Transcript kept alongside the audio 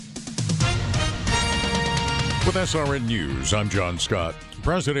With SRN News, I'm John Scott.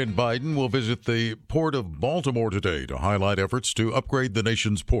 President Biden will visit the Port of Baltimore today to highlight efforts to upgrade the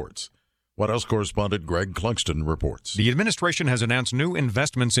nation's ports. White House correspondent Greg Clugston reports. The administration has announced new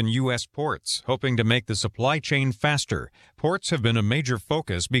investments in U.S. ports, hoping to make the supply chain faster. Ports have been a major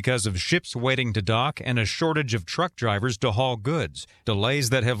focus because of ships waiting to dock and a shortage of truck drivers to haul goods,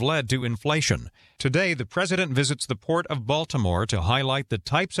 delays that have led to inflation. Today, the president visits the Port of Baltimore to highlight the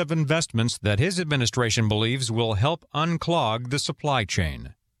types of investments that his administration believes will help unclog the supply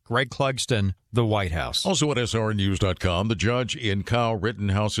chain. Greg Clugston, the White House. Also at SRNews.com, the judge in Kyle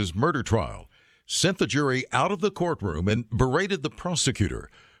Rittenhouse's murder trial sent the jury out of the courtroom and berated the prosecutor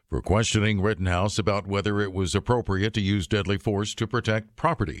for questioning Rittenhouse about whether it was appropriate to use deadly force to protect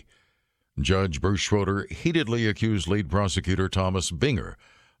property. Judge Bruce Schroeder heatedly accused lead prosecutor Thomas Binger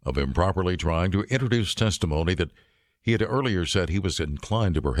of improperly trying to introduce testimony that he had earlier said he was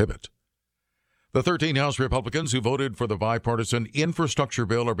inclined to prohibit. The 13 House Republicans who voted for the bipartisan infrastructure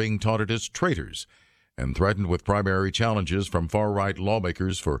bill are being taunted as traitors and threatened with primary challenges from far-right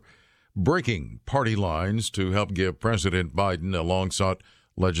lawmakers for breaking party lines to help give President Biden a long-sought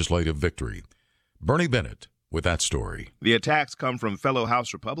legislative victory. Bernie Bennett with that story. The attacks come from fellow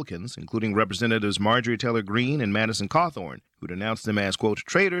House Republicans, including Representatives Marjorie Taylor Greene and Madison Cawthorn, who denounced them as, quote,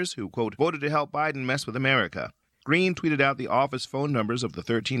 traitors who, quote, voted to help Biden mess with America. Greene tweeted out the office phone numbers of the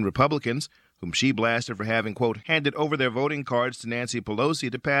 13 Republicans, whom she blasted for having, quote, handed over their voting cards to Nancy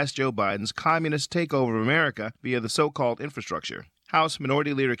Pelosi to pass Joe Biden's communist takeover of America via the so-called infrastructure. House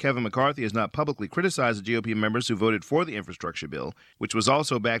Minority Leader Kevin McCarthy has not publicly criticized the GOP members who voted for the infrastructure bill, which was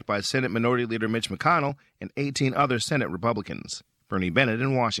also backed by Senate Minority Leader Mitch McConnell and 18 other Senate Republicans. Bernie Bennett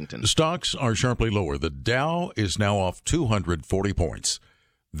in Washington. The stocks are sharply lower. The Dow is now off 240 points.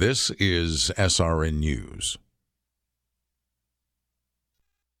 This is SRN News.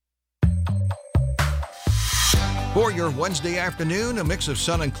 For your Wednesday afternoon, a mix of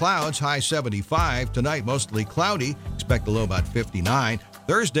sun and clouds, high 75. Tonight, mostly cloudy. Expect a low about 59.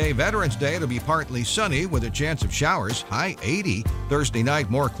 Thursday, Veterans Day, it'll be partly sunny with a chance of showers, high 80. Thursday night,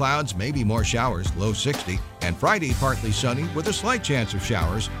 more clouds, maybe more showers, low 60. And Friday, partly sunny with a slight chance of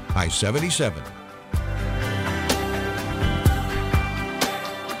showers, high 77.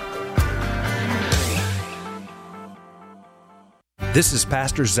 This is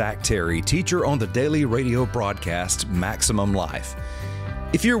Pastor Zach Terry, teacher on the daily radio broadcast Maximum Life.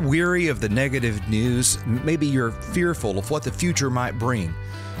 If you're weary of the negative news, maybe you're fearful of what the future might bring,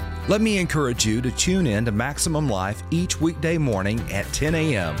 let me encourage you to tune in to Maximum Life each weekday morning at 10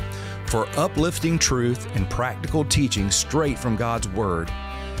 a.m. for uplifting truth and practical teaching straight from God's Word.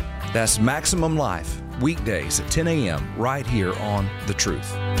 That's Maximum Life, weekdays at 10 a.m. right here on The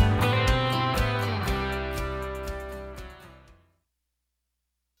Truth.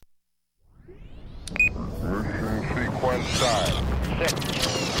 Sequence time.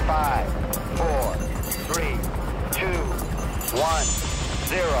 6, 5, 4, 3, 2, 1,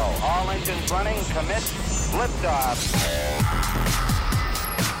 0. All engines running. Commit. Liftoff.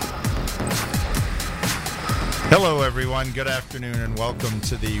 Hello, everyone. Good afternoon, and welcome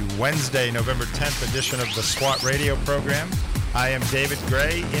to the Wednesday, November 10th edition of the SWAT Radio program. I am David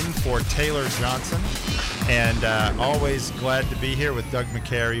Gray, in for Taylor Johnson, and always glad to be here with Doug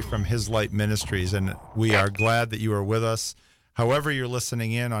McCary from His Light Ministries, and we are glad that you are with us. However you're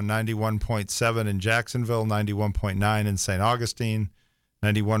listening in on 91.7 in Jacksonville, 91.9 in St. Augustine,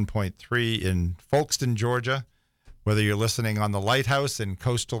 91.3 in Folkston, Georgia, whether you're listening on the Lighthouse in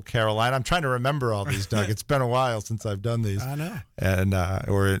coastal Carolina. I'm trying to remember all these, Doug. It's been a while since I've done these. I know. And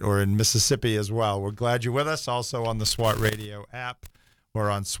or in Mississippi as well. We're glad you're with us. Also on the SWAT Radio app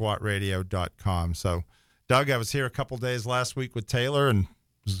or on SWATradio.com. So, Doug, I was here a couple days last week with Taylor, and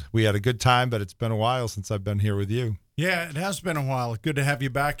we had a good time, but it's been a while since I've been here with you. Yeah, it has been a while. Good to have you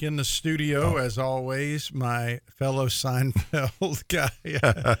back in the studio, as always, my fellow Seinfeld guy.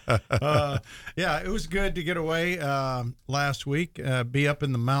 Yeah, it was good to get away last week, be up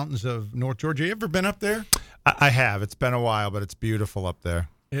in the mountains of North Georgia. You ever been up there? I have. It's been a while, but it's beautiful up there.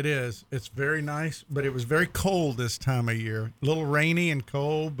 It is. It's very nice, but it was very cold this time of year. A little rainy and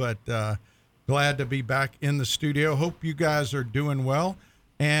cold, but glad to be back in the studio. Hope you guys are doing well.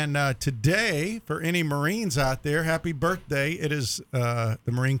 And today, for any Marines out there, happy birthday. It is the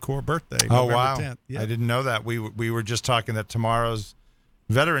Marine Corps birthday, November 10th. Yep. I didn't know that. We were just talking that tomorrow's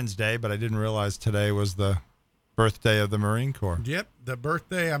Veterans Day, but I didn't realize today was the birthday of the Marine Corps. Yep, the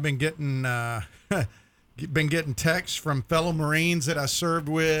birthday. I've been getting texts from fellow Marines that I served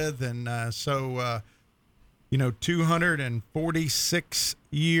with, and 246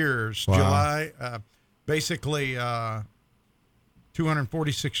 years. Wow. July, basically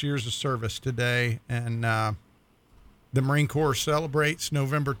 246 years of service today, and the Marine Corps celebrates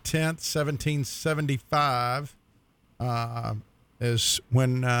November 10th, 1775, is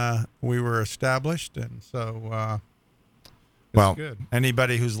when we were established, and so it's good.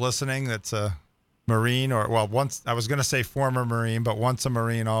 Anybody who's listening that's a Marine, once I was going to say former Marine, but once a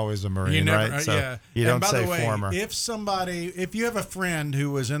Marine, always a Marine, right? So yeah. you don't say former. If you have a friend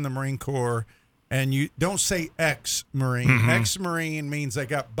who was in the Marine Corps, and you don't say ex-Marine. Mm-hmm. Ex-Marine means they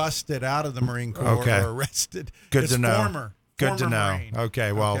got busted out of the Marine Corps or arrested. Good it's to know. Former to know. Marine.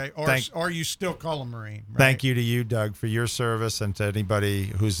 Okay, well, or you still call them Marine. Right? Thank you to you, Doug, for your service, and to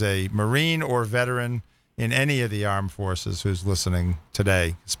anybody who's a Marine or veteran in any of the armed forces who's listening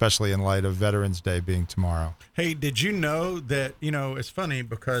today, especially in light of Veterans Day being tomorrow. Hey, did you know that, it's funny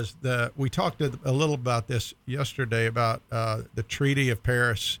because we talked a little about this yesterday about the Treaty of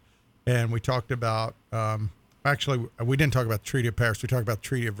Paris. And we talked about, actually, we didn't talk about the Treaty of Paris. We talked about the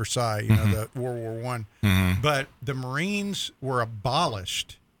Treaty of Versailles, the World War I. Mm-hmm. But the Marines were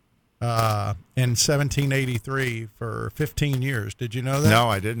abolished in 1783 for 15 years. Did you know that? No,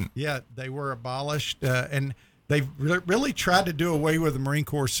 I didn't. Yeah, they were abolished. And they've really tried to do away with the Marine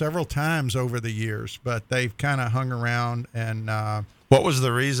Corps several times over the years. But they've kind of hung around and... what was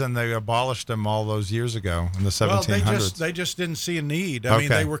the reason they abolished them all those years ago in the 1700s? Well, they just didn't see a need. I mean,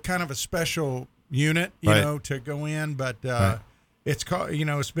 they were kind of a special unit, to go in. But it's called,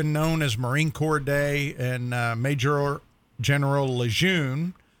 it's been known as Marine Corps Day, and Major General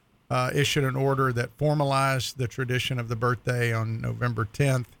Lejeune issued an order that formalized the tradition of the birthday on November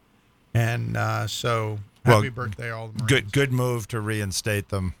 10th, and so. Happy birthday, all the Marines. Good move to reinstate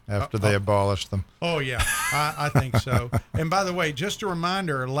them after they abolished them. Oh, yeah, I think so. And by the way, just a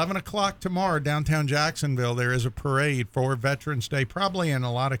reminder, 11 o'clock tomorrow, downtown Jacksonville, there is a parade for Veterans Day, probably in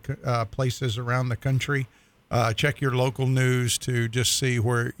a lot of places around the country. Check your local news to just see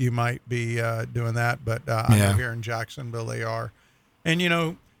where you might be doing that. But I know here in Jacksonville they are.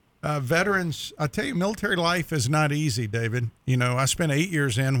 And, veterans, I tell you, military life is not easy, David. I spent 8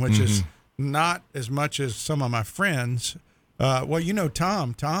 years in, which is not as much as some of my friends. Tom was in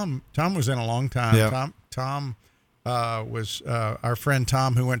a long time. Yep. Tom was our friend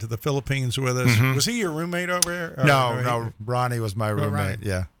Tom, who went to the Philippines with us. Mm-hmm. Was he your roommate over there? No, Ronnie was my roommate.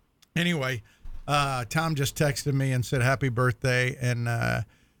 Yeah. Anyway, Tom just texted me and said happy birthday, and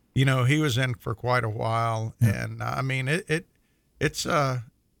he was in for quite a while, and I mean it's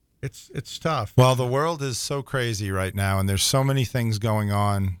tough. Well, the world is so crazy right now, and there's so many things going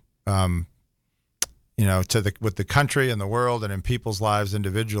on. With the country and the world and in people's lives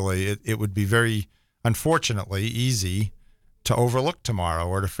individually, it would be very, unfortunately, easy to overlook tomorrow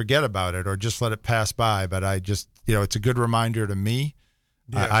or to forget about it or just let it pass by. But I just, it's a good reminder to me.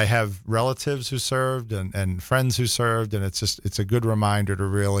 Yes. I have relatives who served and friends who served, and it's a good reminder to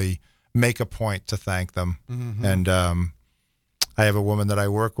really make a point to thank them. Mm-hmm. And I have a woman that I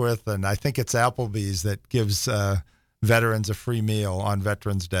work with, and I think it's Applebee's that gives veterans a free meal on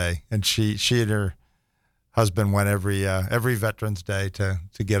Veterans Day, and she and her husband went every Veterans Day to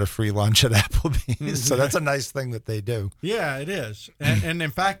get a free lunch at Applebee's. So that's a nice thing that they do. Yeah, it is. And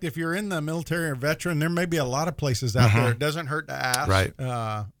in fact, if you're in the military or veteran, there may be a lot of places out there. It doesn't hurt to ask. Right.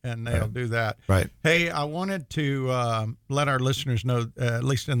 And they'll do that. Right. Hey, I wanted to let our listeners know, at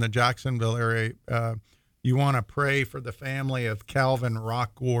least in the Jacksonville area, you want to pray for the family of Calvin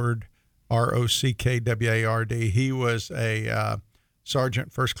Rockward, Rockward. He was a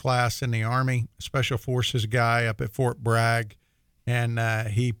sergeant first class in the Army, Special Forces guy up at Fort Bragg, and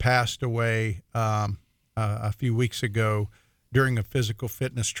he passed away a few weeks ago during a physical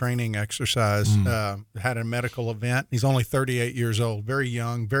fitness training exercise. Had a medical event. He's only 38 years old, very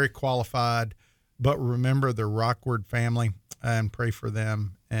young, very qualified. But remember the Rockward family and pray for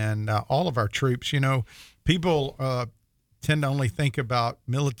them and all of our troops. People tend to only think about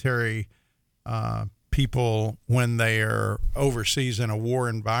military people when they are overseas in a war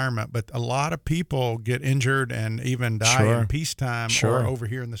environment, but a lot of people get injured and even die in peacetime or over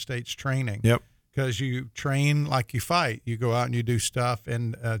here in the States training. Yep. Because you train like you fight. You go out and you do stuff,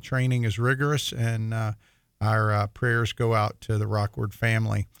 and training is rigorous, and our prayers go out to the Rockward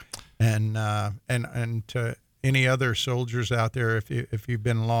family and to any other soldiers out there if you've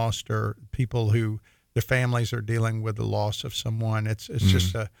been lost or people who their families are dealing with the loss of someone. It's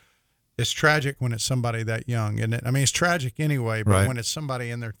just it's tragic when it's somebody that young, and it's tragic anyway. But when it's somebody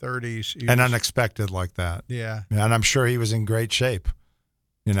in their 30s and unexpected like that, and I'm sure he was in great shape,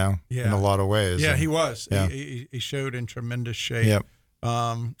 in a lot of ways. Yeah, he was. Yeah. He showed in tremendous shape. Yep.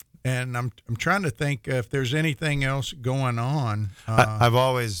 And I'm trying to think if there's anything else going on. I've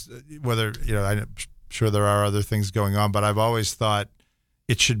always, I'm sure there are other things going on, but I've always thought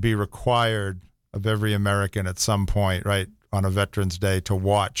it should be required of every American at some point, right, on a Veterans Day to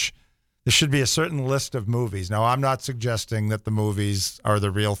watch. There should be a certain list of movies. Now, I'm not suggesting that the movies are the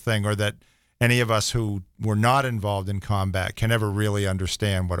real thing or that any of us who were not involved in combat can ever really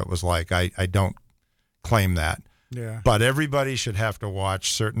understand what it was like. I don't claim that. Yeah. But everybody should have to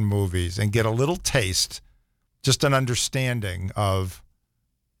watch certain movies and get a little taste, just an understanding of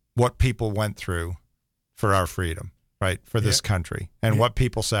what people went through for our freedom, right, for this country, and what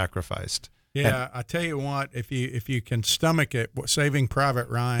people sacrificed. Yeah, I tell you what, if you can stomach it, Saving Private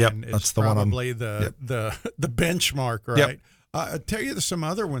Ryan is the probably the benchmark, right? Yep. I'll tell you some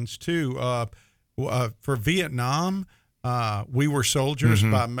other ones too. For Vietnam, We Were Soldiers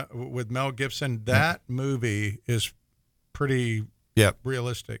with Mel Gibson. That movie is pretty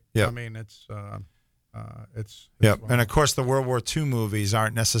realistic. Yep. I mean, it's and of course the World War II movies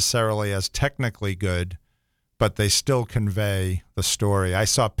aren't necessarily as technically good, but they still convey the story. I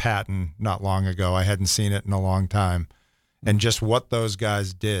saw Patton not long ago. I hadn't seen it in a long time, and just what those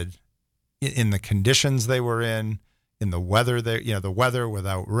guys did in the conditions they were in the weather, the weather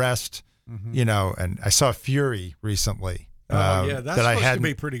without rest, and I saw Fury recently. That's supposed to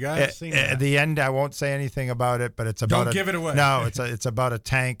be pretty good. I haven't seen that. At the end, I won't say anything about it, but it's about Don't give it away. No, it's about a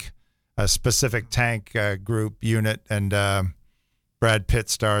tank, a specific tank group unit, and Brad Pitt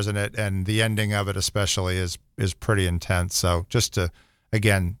stars in it, and the ending of it especially is pretty intense. So just to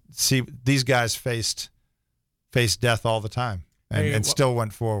again see these guys faced death all the time and still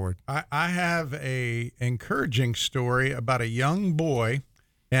went forward. I have a encouraging story about a young boy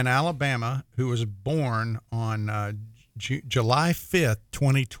in Alabama who was born on July 5th,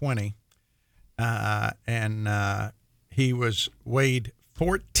 2020, and he weighed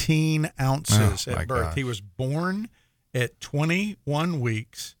 14 ounces at birth. Gosh. He was born at 21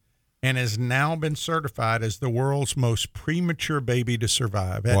 weeks and has now been certified as the world's most premature baby to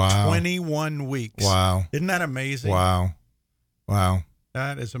survive at 21 weeks. Wow. Isn't that amazing? Wow.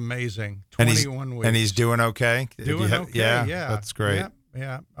 That is amazing. 21 weeks. And he's doing okay? Doing okay, yeah. That's great.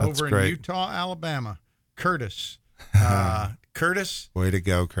 Yeah. That's Over great. in Utah, Alabama. Curtis. Curtis. Way to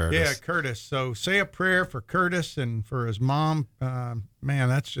go, Curtis. Yeah, Curtis. So say a prayer for Curtis and for his mom. Man,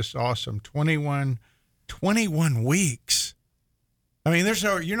 that's just awesome. 21 weeks. I mean,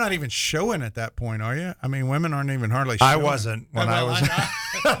 you're not even showing at that point, are you? I mean, women aren't even hardly showing. I wasn't when I was.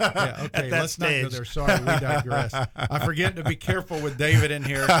 Yeah, okay, let's stage. not go there. Sorry, we digress. I forget to be careful with David in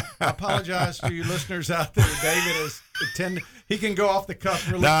here. I apologize to you listeners out there. David is he can go off the cuff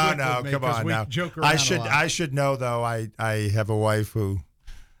really quick with me come on we now. joke around a lot. I should know though. I have a wife who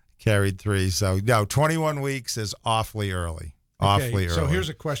carried 3, so no, 21 weeks is awfully early. Awfully early. So here's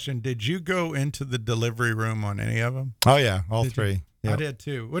a question: did you go into the delivery room on any of them? Oh yeah, all 3. Yep. I did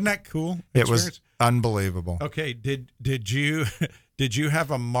too. Wasn't that cool? It was unbelievable. Okay, did you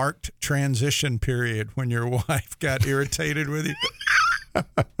have a marked transition period when your wife got irritated with you?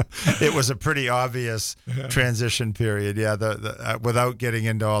 It was a pretty obvious transition period. Yeah, the without getting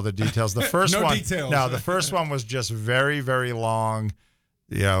into all the details. The first no one, details. No, the first one was just very, very long.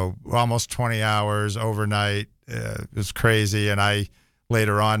 Almost 20 hours overnight. It was crazy, and I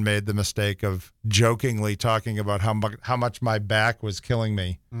later on made the mistake of jokingly talking about how much my back was killing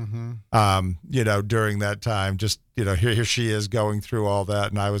me. During that time, just here she is going through all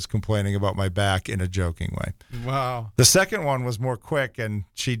that, and I was complaining about my back in a joking way. Wow. The second one was more quick, and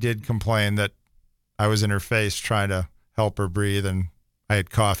she did complain that I was in her face trying to help her breathe, and I had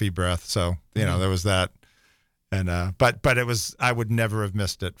coffee breath, so there was that. And but it was, I would never have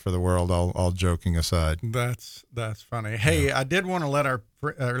missed it for the world. All joking aside. That's funny. Hey, I did want to let our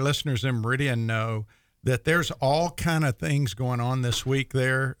listeners in Meridian know that there's all kind of things going on this week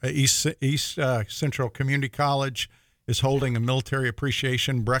there. East Central Community College is holding a military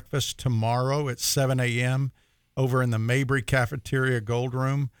appreciation breakfast tomorrow at 7 a.m. over in the Mabry Cafeteria Gold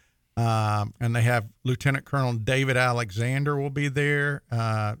Room. And they have Lieutenant Colonel David Alexander will be there.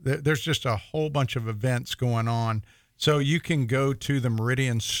 There's just a whole bunch of events going on. So you can go to the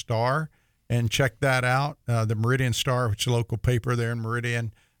Meridian Star and check that out. The Meridian Star, which is a local paper there in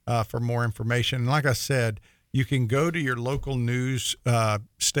Meridian, for more information. And like I said, you can go to your local news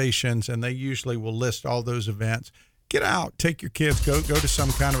stations, and they usually will list all those events. Get out, take your kids, go to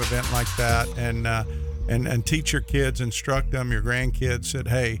some kind of event like that, and teach your kids, instruct them, your grandkids, that,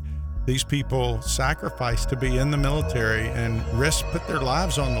 hey, these people sacrifice to be in the military and put their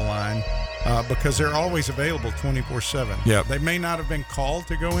lives on the line because they're always available 24/7. Yep. They may not have been called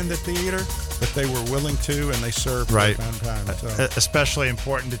to go in the theater, but they were willing to, and they served for a fun time. So. Especially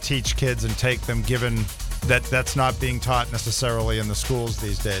important to teach kids and take them, given that's not being taught necessarily in the schools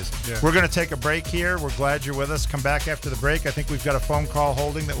these days. Yeah. We're going to take a break here. We're glad you're with us. Come back after the break. I think we've got a phone call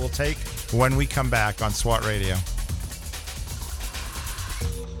holding that we'll take when we come back on SWAT Radio.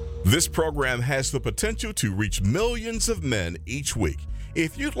 This program has the potential to reach millions of men each week.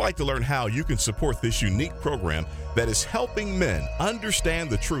 If you'd like to learn how you can support this unique program that is helping men understand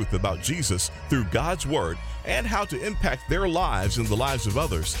the truth about Jesus through God's Word and how to impact their lives and the lives of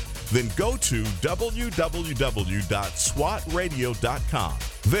others, then go to www.swatradio.com.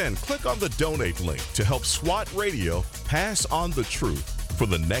 Then click on the donate link to help SWAT Radio pass on the truth for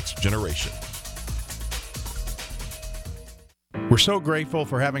the next generation. We're so grateful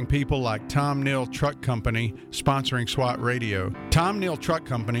for having people like Tom Neal Truck Company sponsoring SWAT Radio. Tom Neal Truck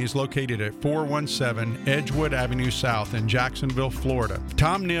Company is located at 417 Edgewood Avenue South in Jacksonville, Florida.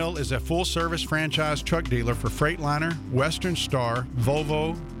 Tom Neal is a full-service franchise truck dealer for Freightliner, Western Star,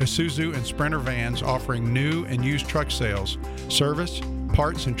 Volvo, Isuzu, and Sprinter vans, offering new and used truck sales, service,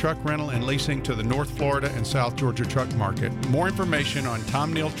 parts and truck rental and leasing to the North Florida and South Georgia truck market. More information on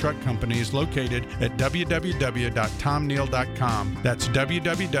Tom Neal Truck Company is located at www.tomneal.com. That's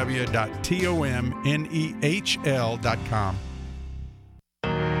www.tomnehl.com.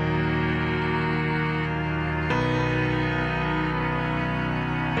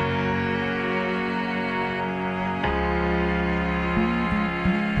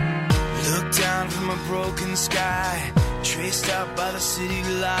 Look down from a broken sky, traced out by the city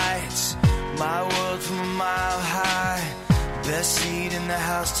lights. My world from a mile high, best seat in the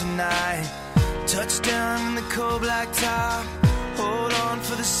house tonight. Touchdown in the cold black top, hold on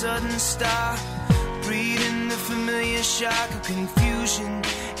for the sudden stop. Breathe in the familiar shock of confusion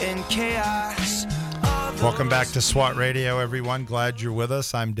and chaos. Welcome back to SWAT Radio, everyone. Glad you're with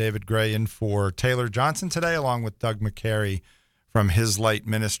us. I'm David Gray in for Taylor Johnson today, along with Doug McCary from His Light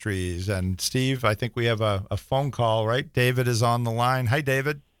Ministries. And Steve, I think we have a phone call, right? David is on the line. Hi,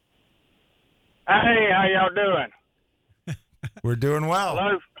 David. Hey, how y'all doing? We're doing well.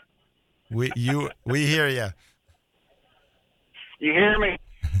 Hello? We hear you. You hear me?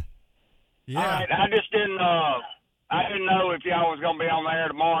 Yeah. All right, I just didn't know if y'all was going to be on the air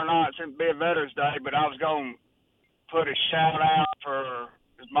tomorrow or not, since it'd be a Veterans Day, but I was going to put a shout out for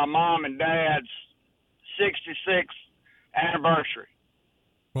my mom and dad's 66th anniversary.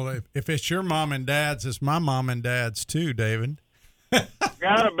 Well, if it's your mom and dad's, it's my mom and dad's too, David.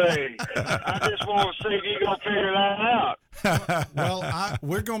 Gotta be. I just want to see if you're going to figure that out. Well,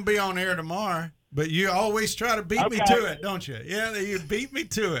 we're going to be on air tomorrow, but you always try to beat me to it, don't you? Yeah, you beat me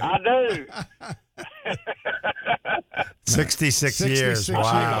to it. I do. 66 years.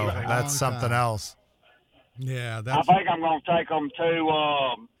 Wow, years. that's something else. Yeah, I think I'm going to take them to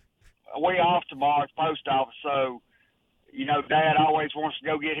we off tomorrow at the post office, so, you know, Dad always wants to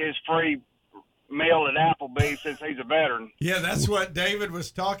go get his free meal at Applebee's since he's a veteran. Yeah, that's what David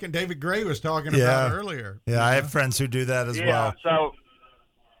Gray was talking about earlier. Yeah, I have friends who do that as well. Yeah, so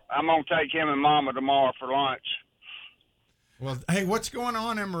I'm going to take him and Mama tomorrow for lunch. Well, hey, what's going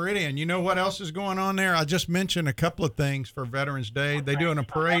on in Meridian? You know what else is going on there? I just mentioned a couple of things for Veterans Day. They doing a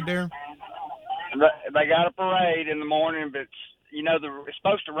parade there? They got a parade in the morning, but, you know, it's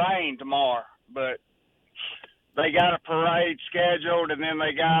supposed to rain tomorrow, but they got a parade scheduled, and then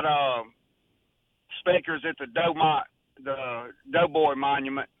they got speakers at the Doughboy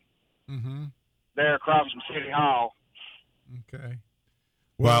Monument there across from City Hall. Okay.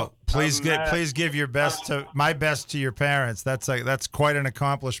 Well, please give your best to my best to your parents. That's quite an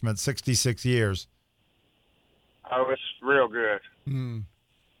accomplishment. 66 years. Oh, it's real good.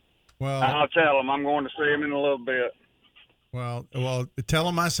 Well, I'll tell them I'm going to see them in a little bit. Well, tell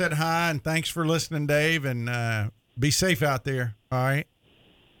them I said hi and thanks for listening, Dave, and be safe out there. All right.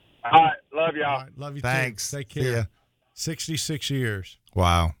 All right, love y'all. All right, love you. Thanks. Too. Take care. See ya. 66 years.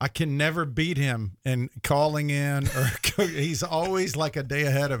 Wow. I can never beat him in calling in, or he's always like a day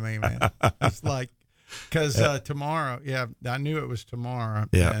ahead of me, man. It's like, because tomorrow, I knew it was tomorrow.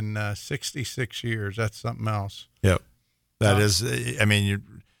 Yeah. And 66 years, that's something else. Yep. That is, I mean, you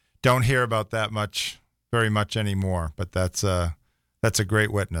don't hear about that very much anymore, but that's a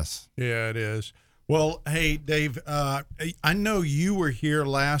great witness. Yeah, it is. Well, hey, Dave, I know you were here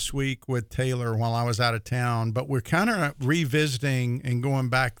last week with Taylor while I was out of town, but we're kind of revisiting and going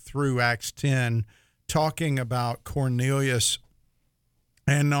back through Acts 10, talking about Cornelius.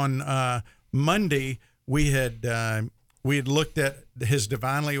 And on Monday, we had looked at his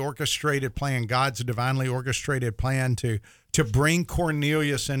divinely orchestrated plan, God's divinely orchestrated plan to bring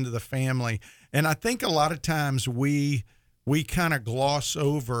Cornelius into the family. And I think a lot of times we kind of gloss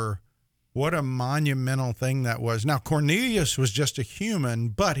over what a monumental thing that was. Now, Cornelius was just a human,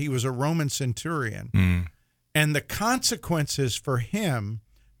 but he was a Roman centurion. And the consequences for him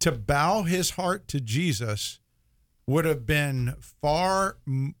to bow his heart to Jesus would have been far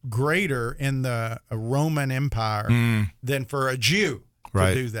greater in the Roman Empire than for a Jew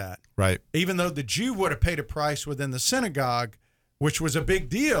to do that. Right. Even though the Jew would have paid a price within the synagogue, which was a big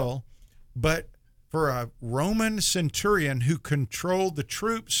deal, but for a Roman centurion who controlled the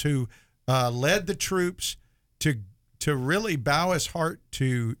troops, who led the troops, to really bow his heart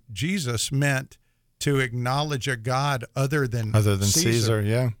to Jesus meant to acknowledge a God other than Caesar.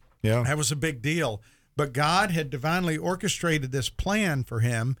 Yeah. That was a big deal. But God had divinely orchestrated this plan for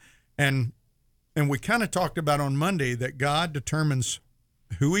him, and we kind of talked about on Monday that God determines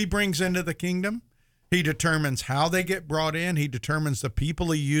who he brings into the kingdom. He determines how they get brought in. He determines the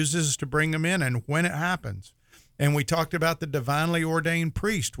people he uses to bring them in and when it happens. And we talked about the divinely ordained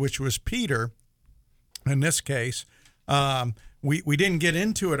priest, which was Peter in this case. We didn't get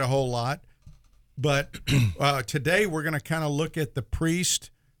into it a whole lot, but today we're going to kind of look at the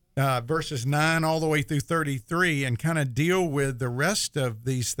priest, verses 9 all the way through 33, and kind of deal with the rest of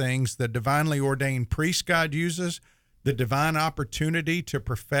these things, the divinely ordained priest God uses, the divine opportunity to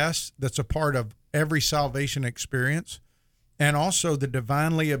profess that's a part of every salvation experience, and also the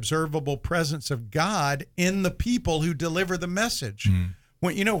divinely observable presence of God in the people who deliver the message.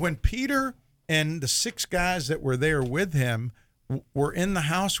 When Peter and the 6 guys that were there with him were in the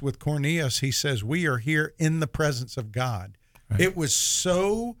house with Cornelius, he says, we are here in the presence of God. Right. It was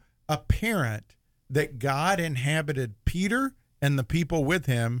so apparent that God inhabited Peter and the people with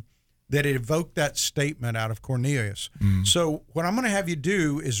him that it evoked that statement out of Cornelius. So what I'm going to have you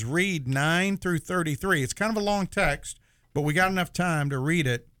do is read 9 through 33. It's kind of a long text, but we got enough time to read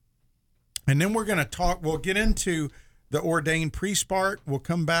it. And then we're going to talk, we'll get into the ordained priest part. We'll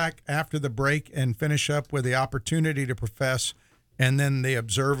come back after the break and finish up with the opportunity to profess and then the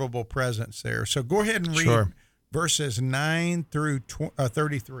observable presence there. So go ahead and read verses 9 through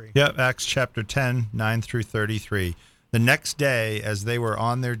 33. Yep, Acts chapter 10, 9 through 33. The next day, as they were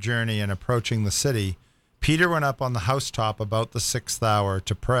on their journey and approaching the city, Peter went up on the housetop about the 6th hour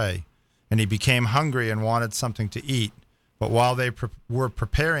to pray, and he became hungry and wanted something to eat. But while they were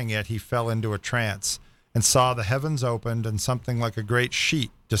preparing it, he fell into a trance and saw the heavens opened and something like a great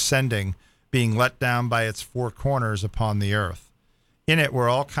sheet descending, being let down by its 4 corners upon the earth. In it were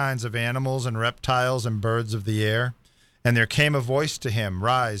all kinds of animals and reptiles and birds of the air. And there came a voice to him,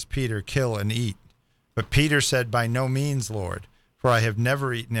 Rise, Peter, kill and eat. But Peter said, By no means, Lord, for I have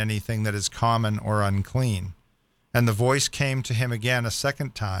never eaten anything that is common or unclean. And the voice came to him again a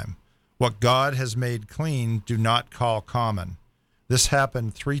second time, What God has made clean, do not call common. This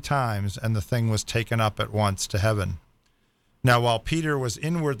happened 3 times, and the thing was taken up at once to heaven. Now while Peter was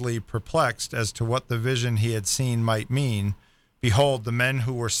inwardly perplexed as to what the vision he had seen might mean, behold, the men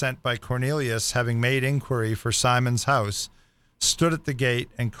who were sent by Cornelius, having made inquiry for Simon's house, stood at the gate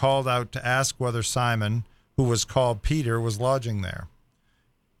and called out to ask whether Simon, who was called Peter, was lodging there.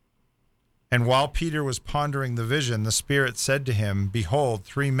 And while Peter was pondering the vision, the Spirit said to him, Behold,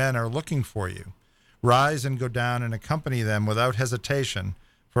 3 men are looking for you. Rise and go down and accompany them without hesitation,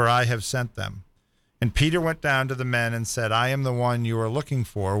 for I have sent them. And Peter went down to the men and said, I am the one you are looking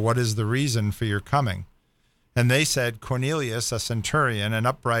for. What is the reason for your coming? And they said, Cornelius, a centurion, an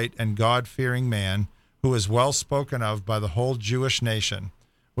upright and God-fearing man, who is well spoken of by the whole Jewish nation,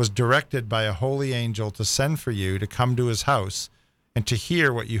 was directed by a holy angel to send for you to come to his house and to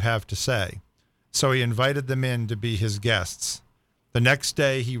hear what you have to say. So he invited them in to be his guests. The next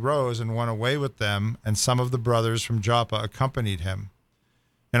day he rose and went away with them, and some of the brothers from Joppa accompanied him.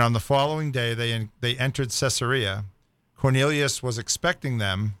 And on the following day they entered Caesarea. Cornelius was expecting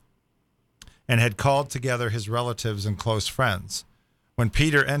them and had called together his relatives and close friends. When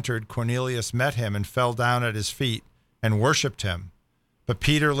Peter entered, Cornelius met him and fell down at his feet and worshipped him. But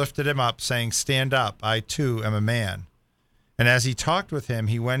Peter lifted him up, saying, Stand up, I too am a man. And as he talked with him,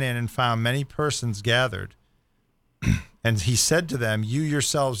 he went in and found many persons gathered. And he said to them, You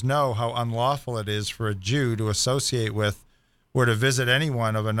yourselves know how unlawful it is for a Jew to associate with or to visit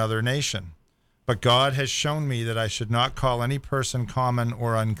anyone of another nation. But God has shown me that I should not call any person common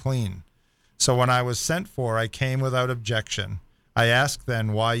or unclean. So when I was sent for, I came without objection. I asked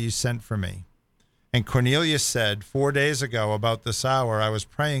then why you sent for me. And Cornelius said, 4 days ago, about this hour, I was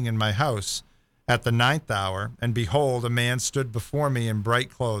praying in my house at the 9th hour, and behold, a man stood before me in bright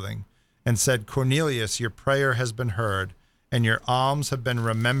clothing, and said, Cornelius, your prayer has been heard, and your alms have been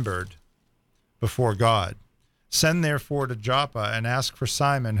remembered before God. Send therefore to Joppa and ask for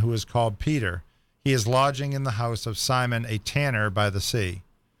Simon, who is called Peter. He is lodging in the house of Simon, a tanner by the sea.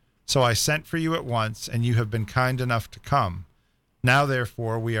 So I sent for you at once, and you have been kind enough to come. Now,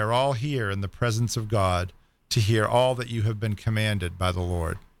 therefore, we are all here in the presence of God to hear all that you have been commanded by the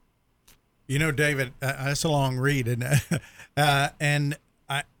Lord. You know, David, that's a long read. And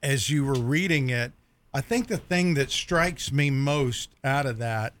as you were reading it, I think the thing that strikes me most out of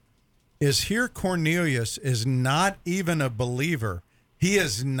that is here Cornelius is not even a believer. He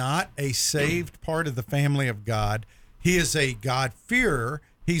is not a saved part of the family of God. He is a God-fearer.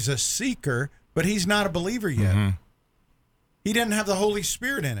 He's a seeker, but he's not a believer yet. Mm-hmm. He didn't have the Holy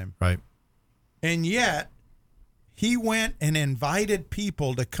Spirit in him. Right. And yet, he went and invited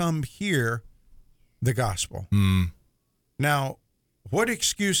people to come hear the gospel. Mm. Now, what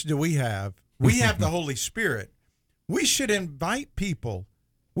excuse do we have? We have the Holy Spirit. We should invite people.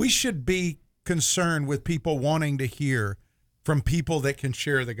 We should be concerned with people wanting to hear from people that can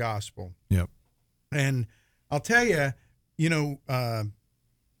share the gospel. Yep. And I'll tell you,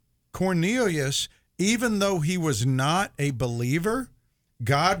 Cornelius, even though he was not a believer,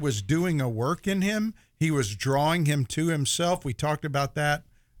 God was doing a work in him. He was drawing him to himself. We talked about that,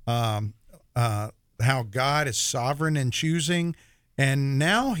 how God is sovereign in choosing. And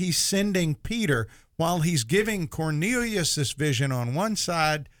now he's sending Peter, while he's giving Cornelius this vision on one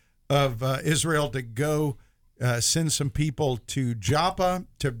side of Israel to go send some people to Joppa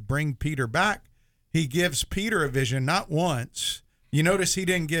to bring Peter back. He gives Peter a vision not once. You notice he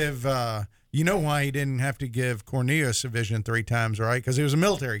didn't give, you know why he didn't have to give Cornelius a vision 3 times, right? Because he was a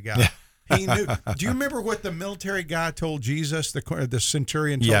military guy. Yeah. He knew. Do you remember what the military guy told Jesus, the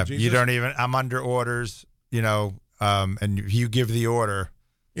centurion told Jesus? Yeah, you don't even, I'm under orders, and you give the order.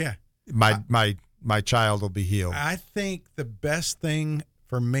 Yeah. My child will be healed. I think the best thing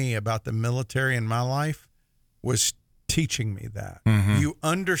for me about the military in my life was teaching me that. Mm-hmm. You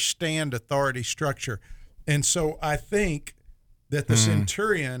understand authority structure. And so I think that the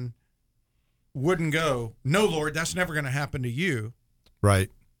centurion wouldn't go, no, Lord, that's never going to happen to you. Right.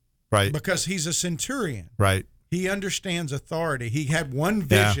 Because he's a centurion. Right. He understands authority. He had one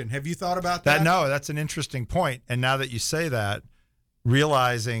vision. Yeah. Have you thought about that? No, that's an interesting point. And now that you say that,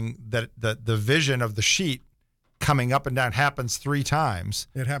 realizing that the vision of the sheet coming up and down happens 3 times.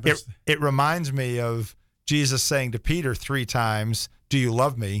 It happens. It reminds me of Jesus saying to Peter 3 times, do you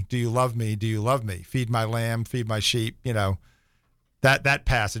love me? Do you love me? Do you love me? Feed my lamb, feed my sheep, that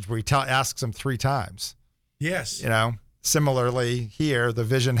passage where he asks him 3 times. Yes. Similarly, here, the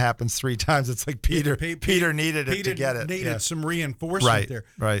vision happens 3 times. It's like Peter needed it to get it. Needed some reinforcement there.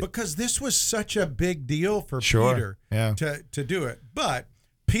 Right. Because this was such a big deal for Peter to do it. But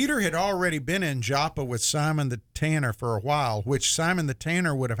Peter had already been in Joppa with Simon the tanner for a while, which Simon the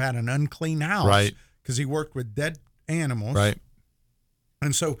tanner would have had an unclean house. Right. Because he worked with dead animals. Right.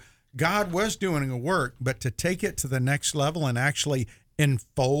 And so God was doing a work, but to take it to the next level and actually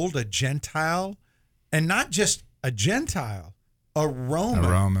enfold a Gentile, and not just a Gentile, a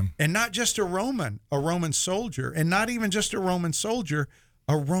Roman. And not just a Roman soldier, and not even just a Roman soldier,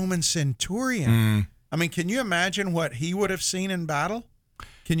 a Roman centurion. I mean, can you imagine what he would have seen in battle?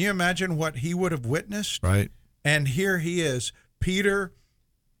 Can you imagine what he would have witnessed? Right. And here he is. Peter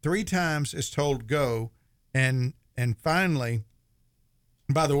 3 times is told go, and finally,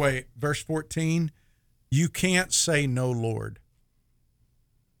 by the way, verse 14, you can't say no, Lord.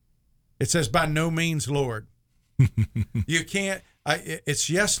 It says by no means, Lord. You can't. It's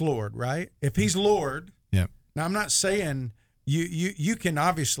yes, Lord, right? If he's Lord. Yeah. Now I'm not saying you can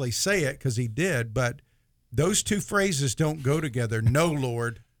obviously say it because he did, but those 2 phrases don't go together. No,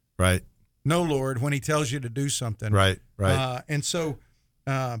 Lord. Right. No, Lord, when he tells you to do something. Right. And so.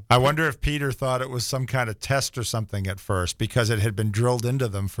 I wonder if Peter thought it was some kind of test or something at first because it had been drilled into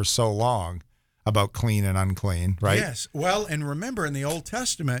them for so long about clean and unclean, right? Yes. Well, and remember in the Old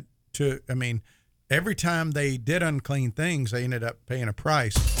Testament, every time they did unclean things, they ended up paying a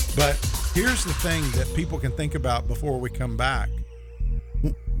price. But here's the thing that people can think about before we come back.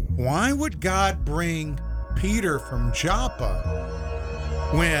 Why would God bring Peter from Joppa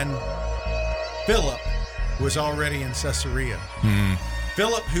when Philip was already in Caesarea? Mm-hmm.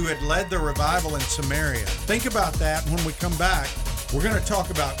 Philip, who had led the revival in Samaria. Think about that when we come back. We're going to talk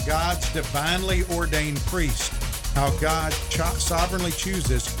about God's divinely ordained priest, how God sovereignly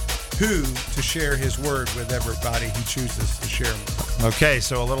chooses who to share his word with everybody he chooses to share with. Okay,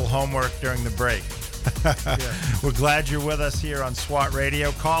 so a little homework during the break. Yeah. We're glad you're with us here on SWAT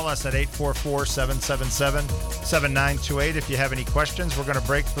Radio. Call us at 844-777-7928 if you have any questions. We're going to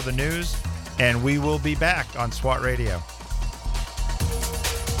break for the news, and we will be back on SWAT Radio.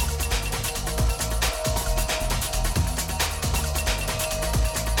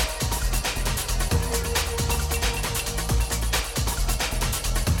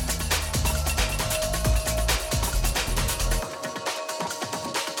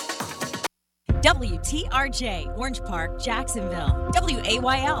 WTRJ, Orange Park, Jacksonville.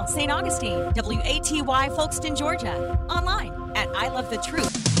 WAYL, St. Augustine. WATY, Folkston, Georgia. Online at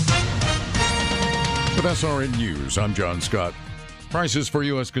ilovethetruth. With SRN News, I'm John Scott. Prices for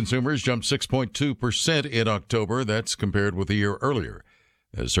U.S. consumers jumped 6.2% in October. That's compared with a year earlier,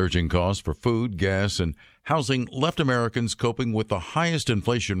 as surging costs for food, gas, and housing left Americans coping with the highest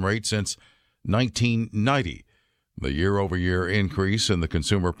inflation rate since 1990. The year-over-year increase in the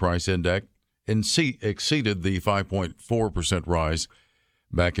Consumer Price Index exceeded the 5.4% rise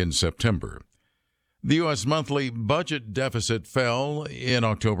back in September. The U.S. monthly budget deficit fell in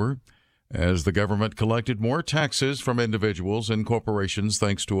October as the government collected more taxes from individuals and corporations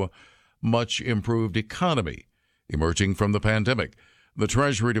thanks to a much improved economy emerging from the pandemic. The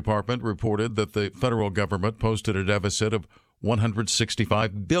Treasury Department reported that the federal government posted a deficit of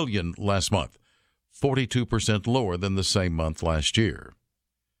 $165 billion last month, 42% lower than the same month last year.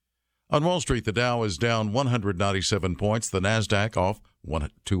 On Wall Street, the Dow is down 197 points, the Nasdaq off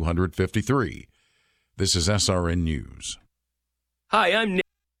 253. This is SRN News. Hi, I'm Nick.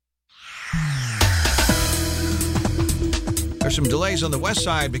 There's some delays on the west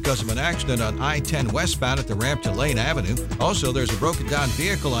side because of an accident on I-10 westbound at the ramp to Lane Avenue. Also, there's a broken down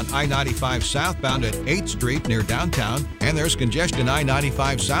vehicle on I-95 southbound at 8th Street near downtown. And there's congestion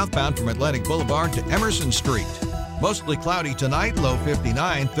I-95 southbound from Atlantic Boulevard to Emerson Street. Mostly cloudy tonight, low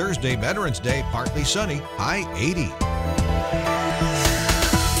 59. Thursday, Veterans Day, partly sunny, high 80.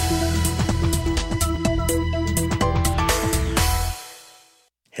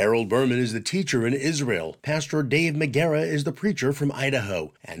 Harold Berman is the teacher in Israel. Pastor Dave McGarrah is the preacher from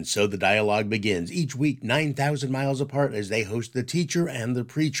Idaho. And so the dialogue begins each week 9,000 miles apart as they host the teacher and the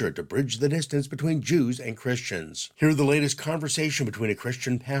preacher to bridge the distance between Jews and Christians. Hear the latest conversation between a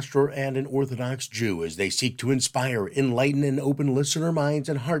Christian pastor and an Orthodox Jew as they seek to inspire, enlighten, and open listener minds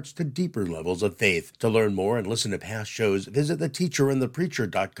and hearts to deeper levels of faith. To learn more and listen to past shows, visit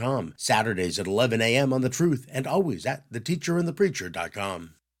theteacherandthepreacher.com. Saturdays at 11 a.m. on The Truth and always at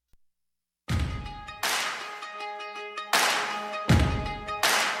theteacherandthepreacher.com.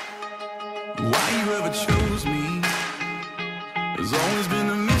 Why you ever chose me has always been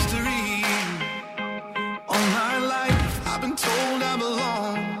a mystery. All my life I've been told I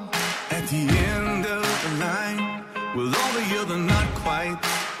belong at the end of the line with all the other not quite,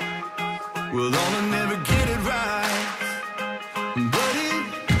 with all the never get it right. But it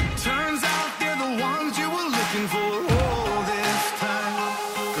turns out they're the ones you were looking for all this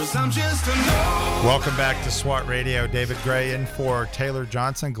time, 'cause I'm just a no. Welcome back to SWAT Radio. David Gray in for Taylor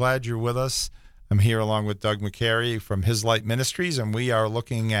Johnson. Glad you're with us. I'm here along with Doug McCary from His Light Ministries, and we are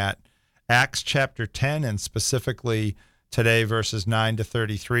looking at Acts chapter 10, and specifically today verses 9 to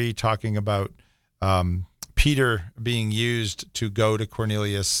 33, talking about Peter being used to go to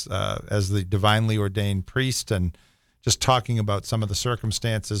Cornelius as the divinely ordained priest, and just talking about some of the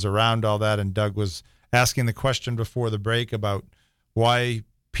circumstances around all that. And Doug was asking the question before the break about why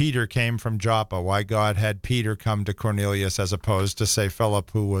Peter came from Joppa, why God had Peter come to Cornelius as opposed to, say,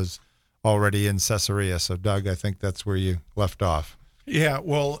 Philip, who was already in Caesarea. So, Doug, I think that's where you left off. Yeah,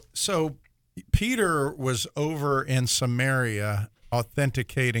 well, so Peter was over in Samaria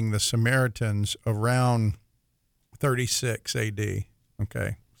authenticating the Samaritans around 36 AD,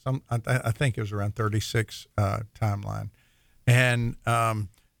 okay? I think it was around 36 timeline. And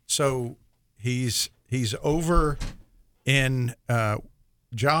so he's over in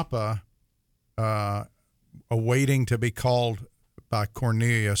Joppa, awaiting to be called by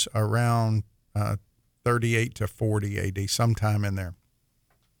Cornelius around 38 to 40 AD, sometime in there.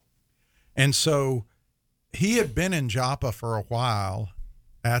 And so he had been in Joppa for a while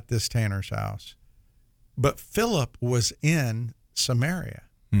at this tanner's house, but Philip was in Samaria.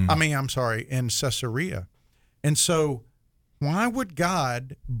 In Caesarea. And so why would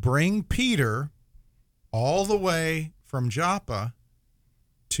God bring Peter all the way from Joppa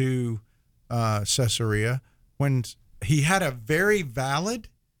to Caesarea when he had a very valid,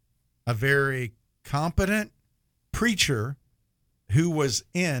 a very competent preacher who was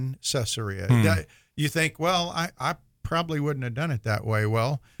in Caesarea? You think, well, I probably wouldn't have done it that way.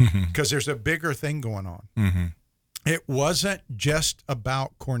 Well, because there's a bigger thing going on. It wasn't just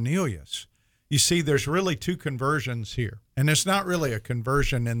about Cornelius. You see, there's really two conversions here. And it's not really a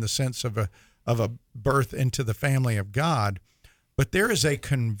conversion in the sense of a birth into the family of God, but there is a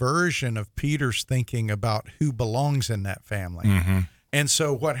conversion of Peter's thinking about who belongs in that family. And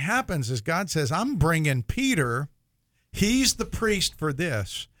so what happens is God says, I'm bringing Peter. He's the priest for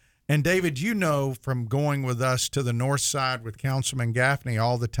this. And David, you know from going with us to the north side with Councilman Gaffney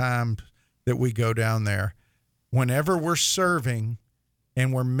all the time that we go down there, whenever we're serving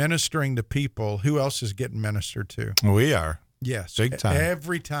and we're ministering to people, who else is getting ministered to? We are. Yes. Big time.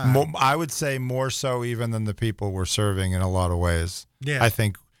 Every time. I would say more so even than the people we're serving in a lot of ways. Yeah. I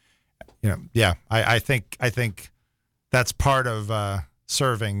think, I think that's part of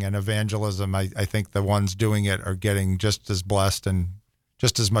serving and evangelism. I think the ones doing it are getting just as blessed and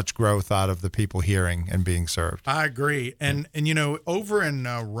just as much growth out of the people hearing and being served. I agree. And over in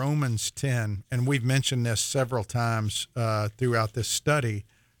Romans 10, and we've mentioned this several times throughout this study,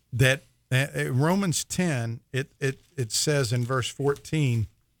 that Romans 10, it says in verse 14,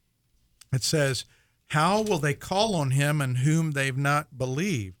 it says, how will they call on him in whom they've not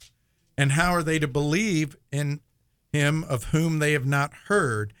believed? And how are they to believe in him of whom they have not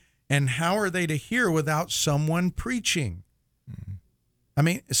heard? And how are they to hear without someone preaching? I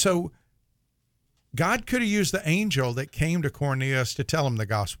mean, so God could have used the angel that came to Cornelius to tell him the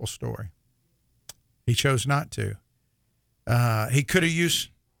gospel story. He chose not to. He could have used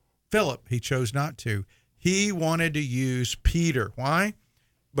Philip. He chose not to. He wanted to use Peter. Why?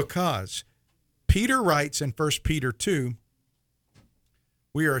 Because Peter writes in 1 Peter 2,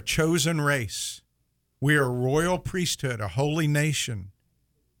 we are a chosen race. We are a royal priesthood, a holy nation,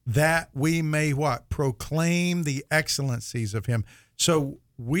 that we may what? Proclaim the excellencies of him. So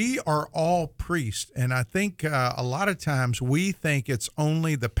we are all priests, and I think a lot of times we think it's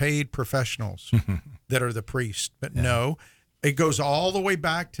only the paid professionals that are the priests, but no, it goes all the way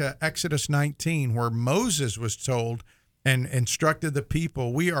back to Exodus 19, where Moses was told and instructed the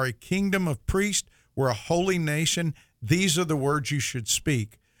people, we are a kingdom of priests, we're a holy nation, these are the words you should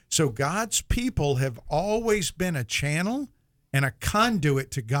speak. So God's people have always been a channel and a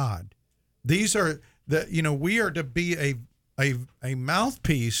conduit to God. These are we are to be a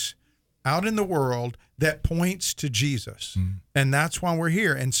mouthpiece out in the world that points to Jesus. And that's why we're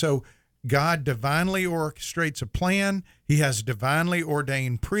here. And so God divinely orchestrates a plan. He has divinely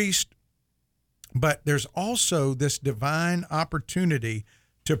ordained priests, but there's also this divine opportunity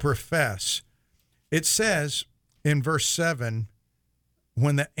to profess. It says in verse 7,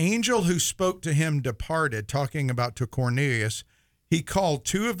 when the angel who spoke to him departed, talking about to Cornelius, he called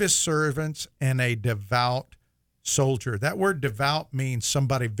 2 of his servants and a devout soldier. That word devout means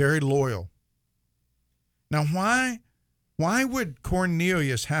somebody very loyal. Now, why would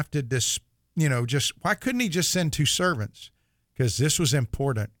Cornelius have to why couldn't he just send 2 servants? Because this was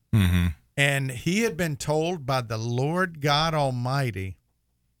important. Mm-hmm. And he had been told by the Lord God Almighty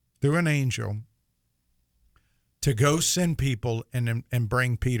through an angel to go send people and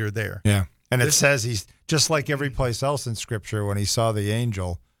bring Peter there. Yeah. And it says he's just like every place else in Scripture when he saw the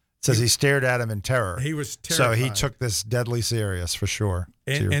angel. It says he stared at him in terror. He was terrified. So he took this deadly serious for sure.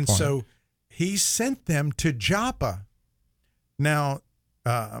 And so he sent them to Joppa. Now,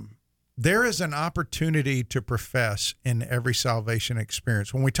 there is an opportunity to profess in every salvation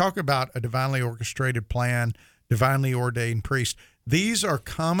experience. When we talk about a divinely orchestrated plan, divinely ordained priest, these are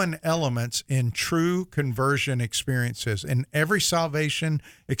common elements in true conversion experiences. In every salvation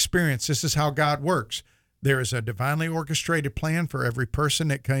experience, this is how God works. There is a divinely orchestrated plan for every person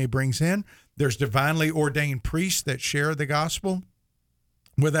that he brings in. There's divinely ordained priests that share the gospel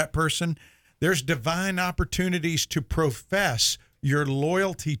with that person. There's divine opportunities to profess your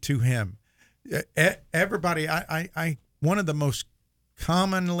loyalty to him. Everybody, one of the most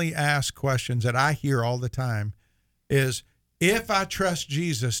commonly asked questions that I hear all the time is, if I trust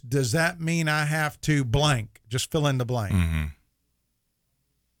Jesus, does that mean I have to blank? Just fill in the blank. Mm-hmm.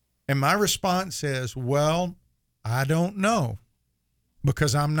 And my response is, well, I don't know,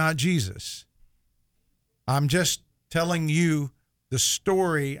 because I'm not Jesus. I'm just telling you the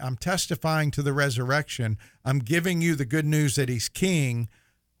story. I'm testifying to the resurrection. I'm giving you the good news that he's king,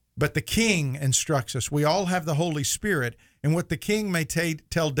 but the king instructs us. We all have the Holy Spirit, and what the king may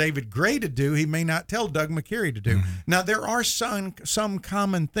tell David Gray to do, he may not tell Doug McCary to do. Mm-hmm. Now, there are some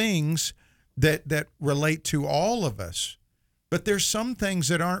common things that relate to all of us, but there's some things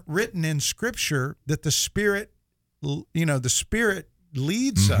that aren't written in Scripture that the Spirit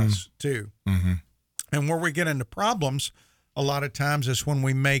leads us to. Mm-hmm. And where we get into problems a lot of times is when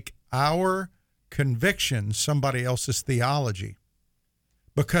we make our convictions somebody else's theology.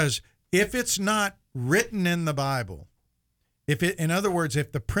 Because if it's not written in the Bible, in other words,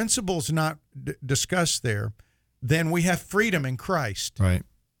 if the principle's not discussed there, then we have freedom in Christ. Right.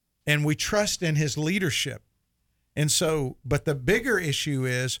 And we trust in his leadership. And so, but the bigger issue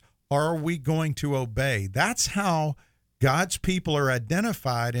is, are we going to obey? That's how God's people are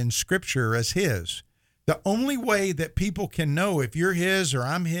identified in Scripture as his. The only way that people can know if you're his or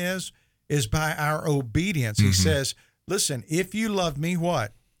I'm his is by our obedience. Mm-hmm. He says, listen, if you love me,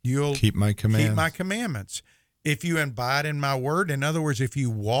 what? You'll keep my commandments. Keep my commandments. if you abide in my word, in other words, if you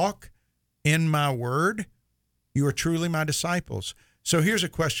walk in my word, you are truly my disciples. So here's a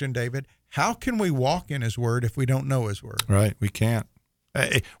question, David. How can we walk in his word if we don't know his word? Right. We can't.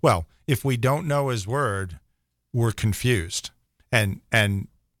 Well, if we don't know his word, we're confused. And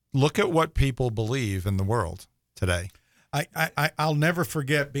look at what people believe in the world today. I'll never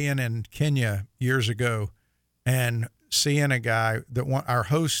forget being in Kenya years ago and seeing a guy that our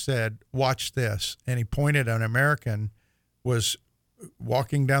host said, watch this. And he pointed an American was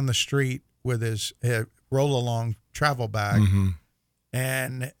walking down the street with his roll-along travel bag. Mm-hmm.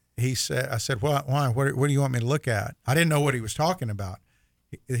 And he said, I said, why? What do you want me to look at? I didn't know what he was talking about.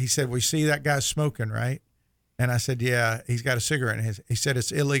 He said, we see that guy's smoking, right? And I said, yeah, he's got a cigarette in his. He said,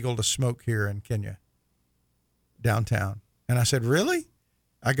 it's illegal to smoke here in Kenya, downtown. And I said, really?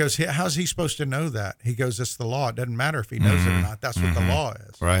 I goes, how's he supposed to know that? He goes, it's the law. It doesn't matter if he knows it or not. That's what the law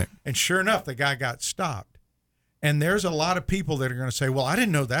is. Right. And sure enough, the guy got stopped. And there's a lot of people that are going to say, well, I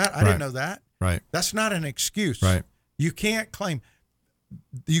didn't know that. I didn't know that. Right. That's not an excuse. Right. You can't claim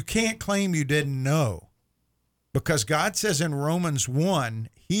you didn't know, because God says in Romans 1,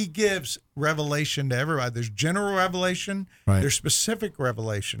 he gives revelation to everybody. There's general revelation. Right. There's specific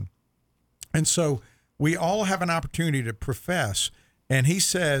revelation. And so we all have an opportunity to profess. And he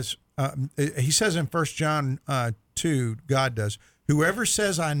says in 1 John 2, God does, whoever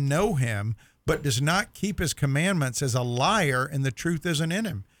says I know him but does not keep his commandments is a liar, and the truth isn't in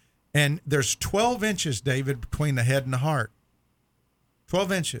him. And there's 12 inches, David, between the head and the heart.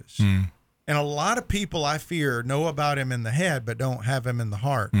 12 inches. And a lot of people, I fear, know about him in the head but don't have him in the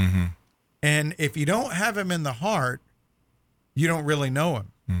heart. Mm-hmm. And if you don't have him in the heart, you don't really know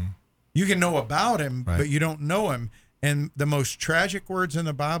him. You can know about him, but you don't know him. And the most tragic words in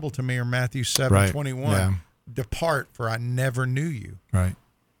the Bible to me are Matthew 7:21. Yeah. Depart, for I never knew you. Right.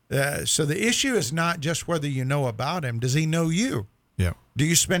 So the issue is not just whether you know about him. Does he know you? Yeah. Do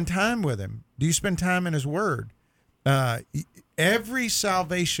you spend time with him? Do you spend time in his word? Every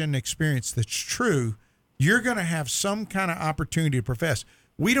salvation experience that's true, you're going to have some kind of opportunity to profess.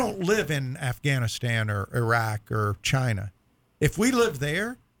 We don't live in Afghanistan or Iraq or China. If we live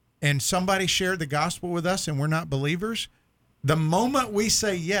there and somebody shared the gospel with us and we're not believers, the moment we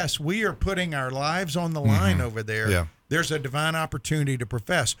say yes, we are putting our lives on the line over there. Yeah. There's a divine opportunity to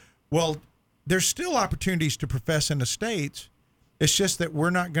profess. Well, there's still opportunities to profess in the States. It's just that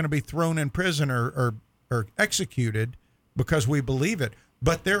we're not going to be thrown in prison or executed because we believe it.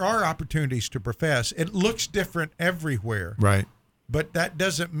 But there are opportunities to profess. It looks different everywhere. Right. But that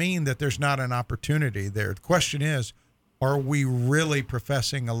doesn't mean that there's not an opportunity there. The question is, are we really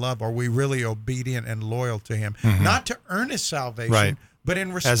professing a love? Are we really obedient and loyal to him? Not to earn his salvation, Right. but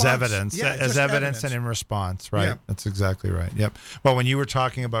in response. As evidence. Yeah, as just evidence and in response. Right. Yeah. That's exactly right. Yep. Well, when you were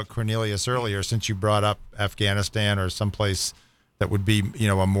talking about Cornelius earlier, since you brought up Afghanistan or someplace that would be,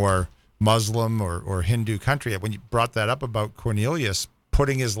 a more Muslim or Hindu country, when you brought that up about Cornelius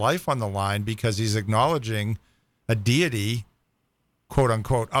putting his life on the line because he's acknowledging a deity, quote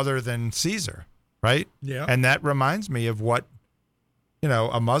unquote, other than Caesar, right? Yeah. And that reminds me of what,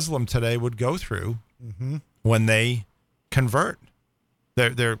 a Muslim today would go through when they convert.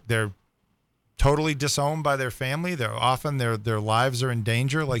 They're totally disowned by their family. They're often their lives are in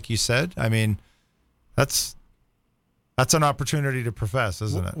danger, like you said. I mean, that's an opportunity to profess,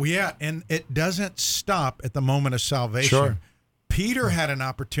 isn't it? Well, yeah, and it doesn't stop at the moment of salvation. Sure. Peter had an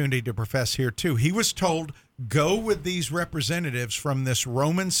opportunity to profess here too. He was told, go with these representatives from this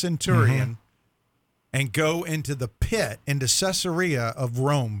Roman centurion and go into the pit, into Caesarea of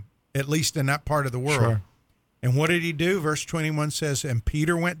Rome, at least in that part of the world. Sure. And what did he do? Verse 21 says, and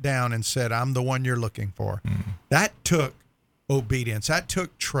Peter went down and said, I'm the one you're looking for. That took obedience. That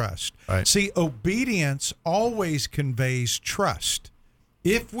took trust. Right. See, obedience always conveys trust.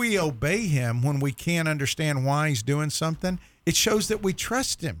 If we obey him when we can't understand why he's doing something, it shows that we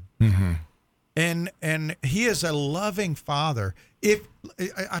trust him. And he is a loving father.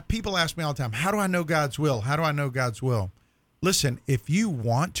 People ask me all the time, how do I know God's will? How do I know God's will? Listen, if you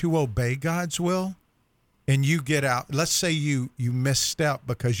want to obey God's will and you get out, let's say you misstep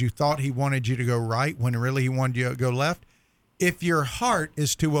because you thought he wanted you to go right when really he wanted you to go left. If your heart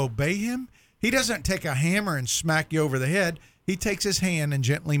is to obey him, he doesn't take a hammer and smack you over the head. He takes his hand and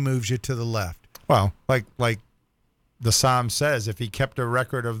gently moves you to the left. Well, like the Psalm says, if he kept a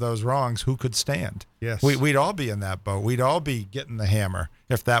record of those wrongs, who could stand? Yes. We'd all be in that boat. We'd all be getting the hammer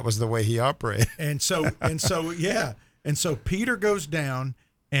if that was the way he operated. And so Peter goes down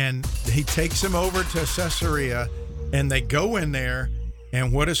and he takes him over to Caesarea and they go in there.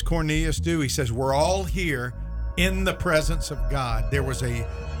 And what does Cornelius do? He says, we're all here. in the presence of God. There was a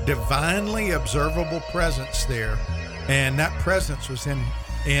divinely observable presence there, and that presence was in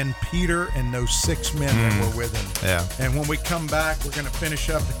Peter and those 6 men that were with him. Yeah. And when we come back, we're going to finish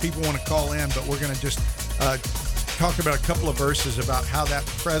up. If people want to call in, but we're going to just talk about a couple of verses about how that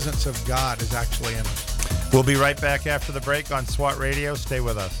presence of God is actually in us. We'll be right back after the break on SWAT Radio. Stay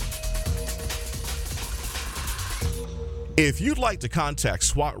with us. If you'd like to contact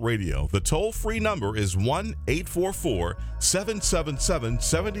SWAT Radio, the toll-free number is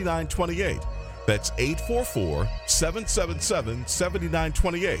 1-844-777-7928. That's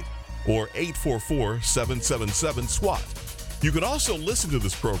 844-777-7928 or 844-777-SWAT. You can also listen to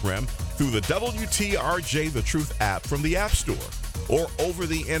this program through the WTRJ The Truth app from the App Store or over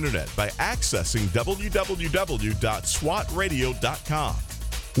the internet by accessing www.swatradio.com.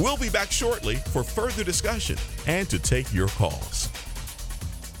 We'll be back shortly for further discussion and to take your calls.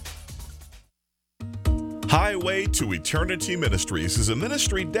 Highway to Eternity Ministries is a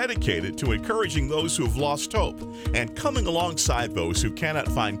ministry dedicated to encouraging those who have lost hope and coming alongside those who cannot